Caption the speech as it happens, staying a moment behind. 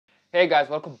Hey guys,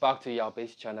 welcome back to your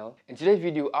base channel. In today's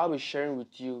video, I'll be sharing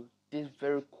with you this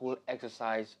very cool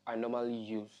exercise I normally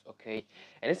use, okay?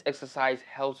 And this exercise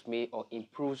helps me or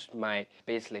improves my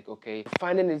bass lick, okay?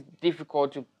 Finding it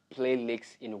difficult to play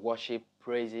licks in worship,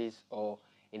 praises, or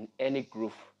in any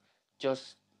groove,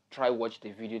 just try watch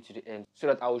the video to the end so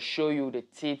that I will show you the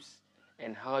tips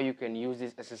and how you can use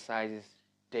these exercises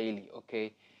daily,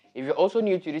 okay? If you're also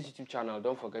new to this YouTube channel,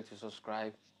 don't forget to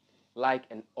subscribe, like,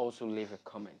 and also leave a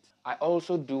comment. I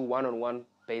also do one-on-one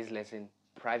bass lesson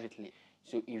privately.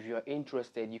 So if you're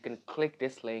interested, you can click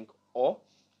this link or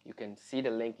you can see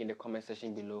the link in the comment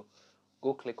section below.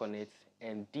 Go click on it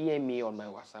and DM me on my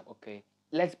WhatsApp, okay?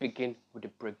 Let's begin with the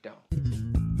breakdown.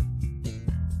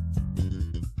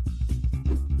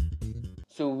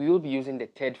 So we will be using the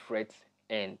 3rd fret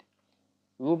and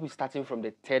we will be starting from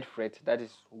the 3rd fret, that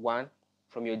is 1,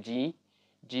 from your G,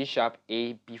 G sharp,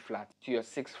 A, B flat to your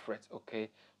 6th fret, okay?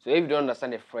 So if you don't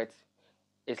understand the fret,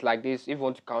 it's like this. If you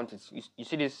want to count it, you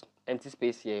see this empty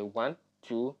space here, 1,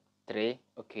 2, 3,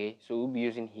 okay? So we'll be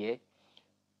using here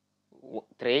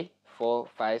 3, 4,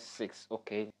 5, 6,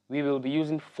 okay? We will be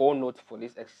using 4 notes for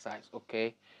this exercise,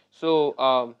 okay?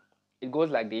 So it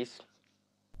goes like this.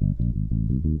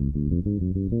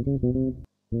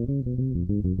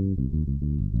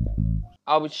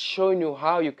 I'll be showing you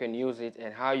how you can use it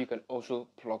and how you can also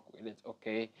pluck with it,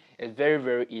 okay? It's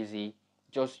very easy.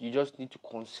 You just need to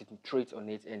concentrate on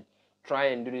it and try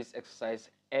and do this exercise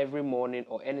every morning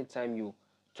or anytime you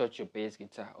touch your bass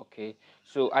guitar, okay?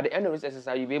 So at the end of this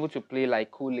exercise, you'll be able to play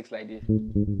like cool licks like this.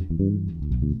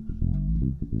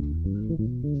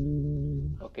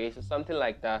 Okay, so something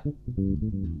like that.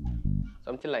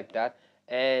 Something like that.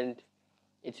 And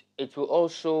it will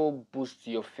also boost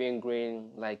your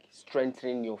fingering, like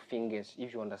strengthening your fingers,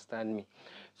 if you understand me.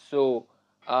 So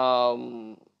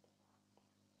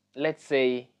let's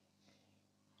say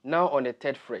now on the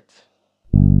 3rd fret,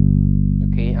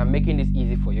 okay, I'm making this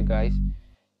easy for you guys.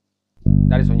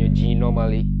 That is on your G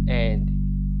normally, and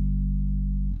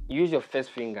use your 1st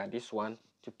finger, this one,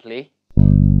 to play,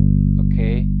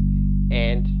 okay,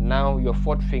 and now your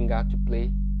 4th finger to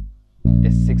play the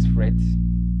 6th fret,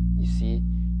 you see.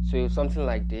 So something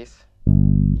like this,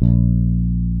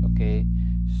 okay?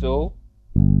 So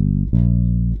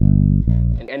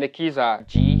and the keys are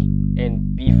G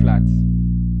and B flat,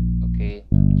 okay?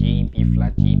 G, B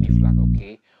flat, G, B flat,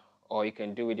 okay? Or you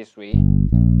can do it this way,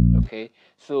 okay?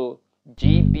 So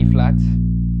G, B flat,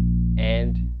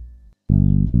 and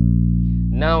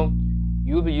now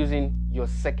you'll be using your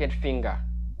 2nd finger,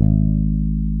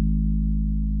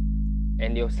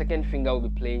 and your 2nd finger will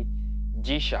be playing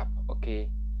G sharp, okay?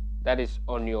 That is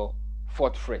on your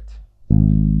 4th fret.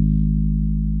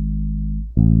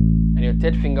 And your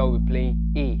 3rd finger will be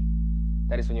playing A,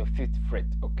 that is on your 5th fret,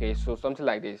 okay? So something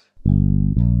like this,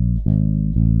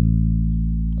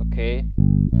 okay?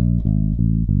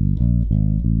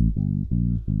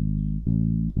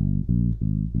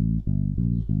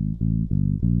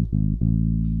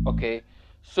 Okay,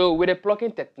 so with a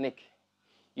plucking technique,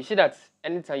 you see that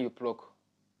anytime you pluck,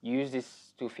 you use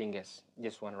these 2 fingers,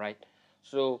 this one, right?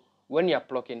 So when you're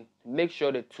plucking, make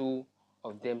sure the 2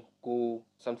 of them go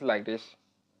something like this.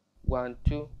 1,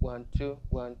 2, 1, 2,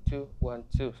 1, 2, 1,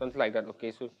 2, something like that,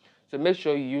 okay? So make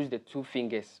sure you use the 2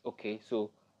 fingers, okay? So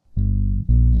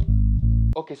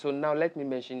now let me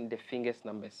mention the fingers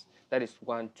numbers. That is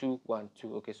 1, 2, 1,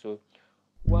 2, okay? So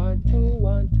 1, 2,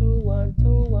 1, 2, 1, 2,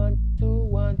 1, 2,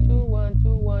 1, 2, 1,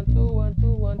 2, 1, 2, 1,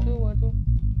 2, 1, 2, 1, 2.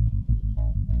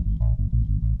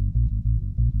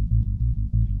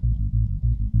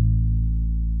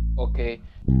 Okay.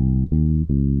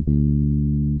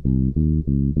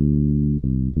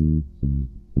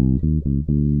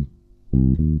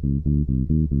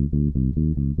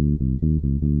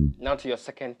 Now to your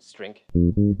 2nd string.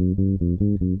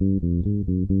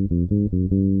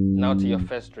 Now to your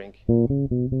 1st string.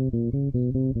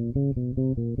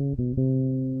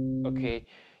 Okay,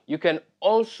 you can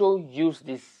also use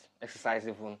this exercise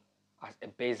even as a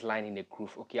bass line in a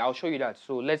groove. Okay, I'll show you that.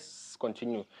 So let's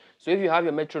continue. So if you have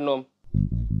your metronome,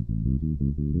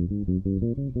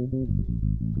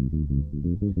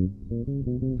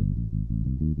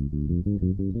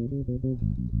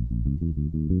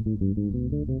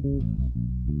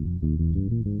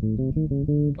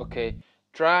 okay,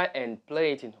 try and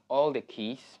play it in all the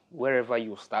keys. Wherever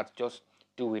you start, just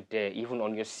do it there, even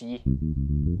on your C.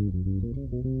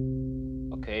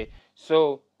 Okay,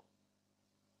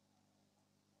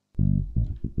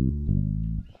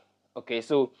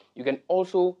 so you can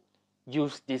also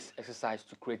use this exercise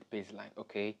to create bass line,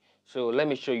 okay? So let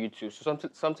me show you too. So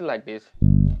something like this,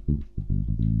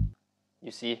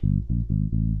 you see,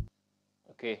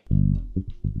 Okay.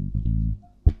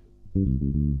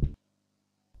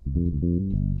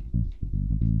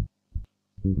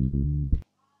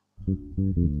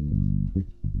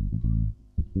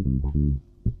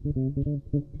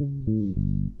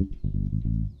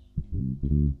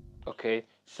 Okay,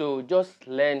 so just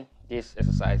learn this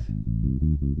exercise.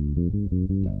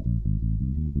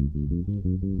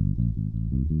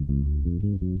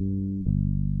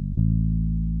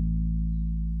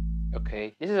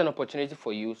 Okay, this is an opportunity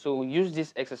for you, so use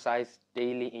this exercise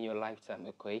daily in your lifetime.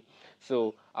 Okay,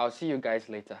 so I'll see you guys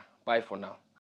later. Bye for now.